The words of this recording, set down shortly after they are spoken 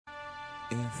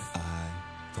If I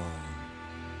fall,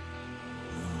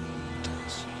 moon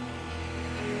dust,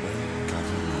 well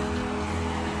cover me,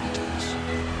 moon dust,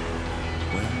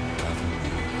 well cover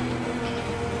me.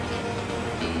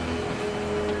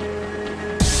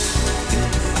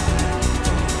 If I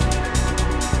fall,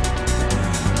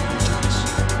 moon dust,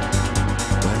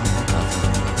 well cover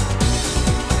me.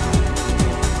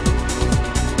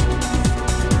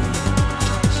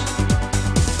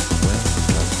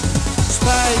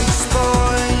 Space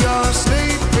boy, you're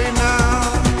sleeping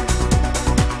now.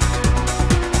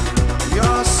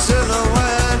 Your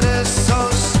silhouette is so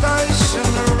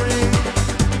stationary.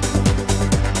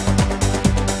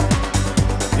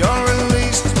 You're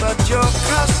released, but your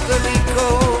custody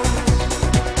goes.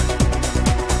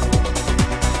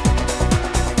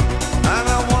 And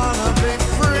I wanna be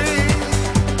free.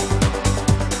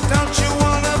 Don't you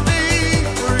wanna be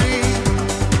free?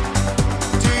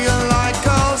 Do you like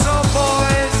girls or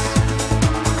boys?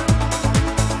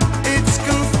 It's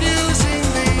confusing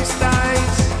these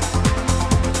days,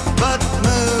 but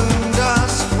moon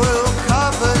dust will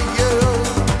cover you,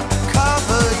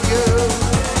 cover you.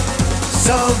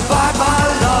 So bye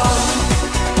bye love,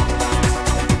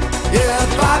 yeah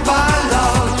bye bye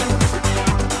love.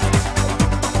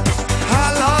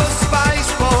 Hello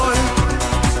space boy,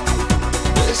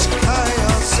 this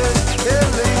chaos is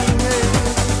killing me.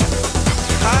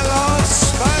 Hello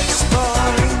space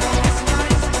boy.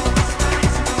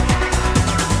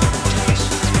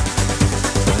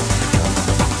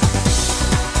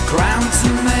 Ground to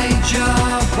major,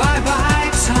 bye bye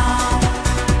Tom.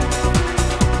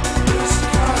 This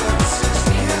chaos is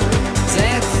killing me.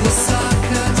 Death the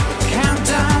circuit,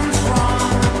 countdown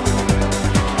from.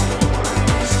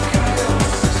 This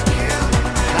chaos is killing me.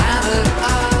 Planet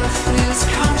Earth is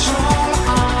control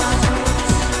on.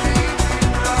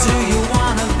 Do you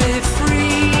wanna be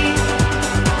free?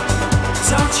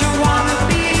 Don't you wanna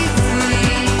be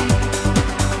free?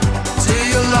 Do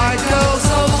you like girls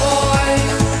or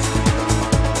boys?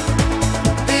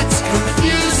 It's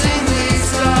confusing these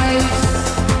days,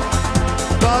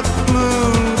 but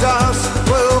moon dust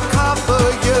will cover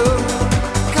you,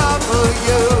 cover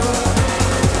you.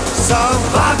 So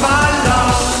bye bye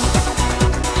love,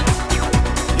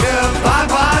 yeah bye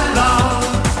bye love.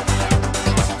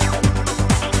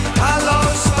 Hello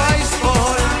space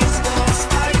boy.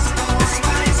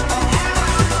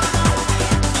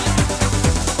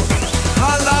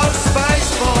 Hello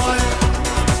space boy.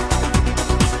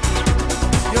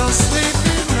 You're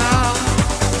sleeping now.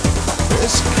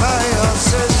 This chaos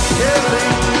is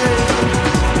killing me.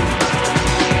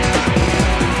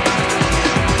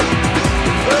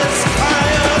 This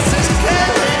chaos is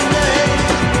killing me.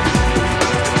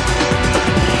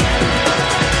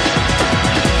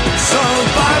 So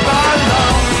bye bye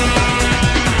love.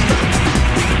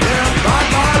 Yeah, bye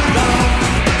bye love.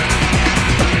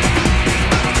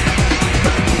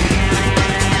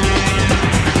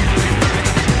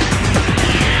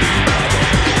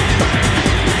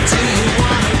 Do you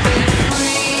wanna be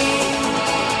free?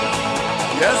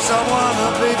 Yes, I wanna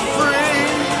be free.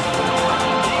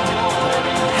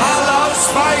 Hello,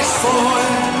 space boy.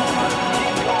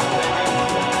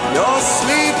 You're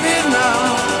sleeping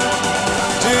now.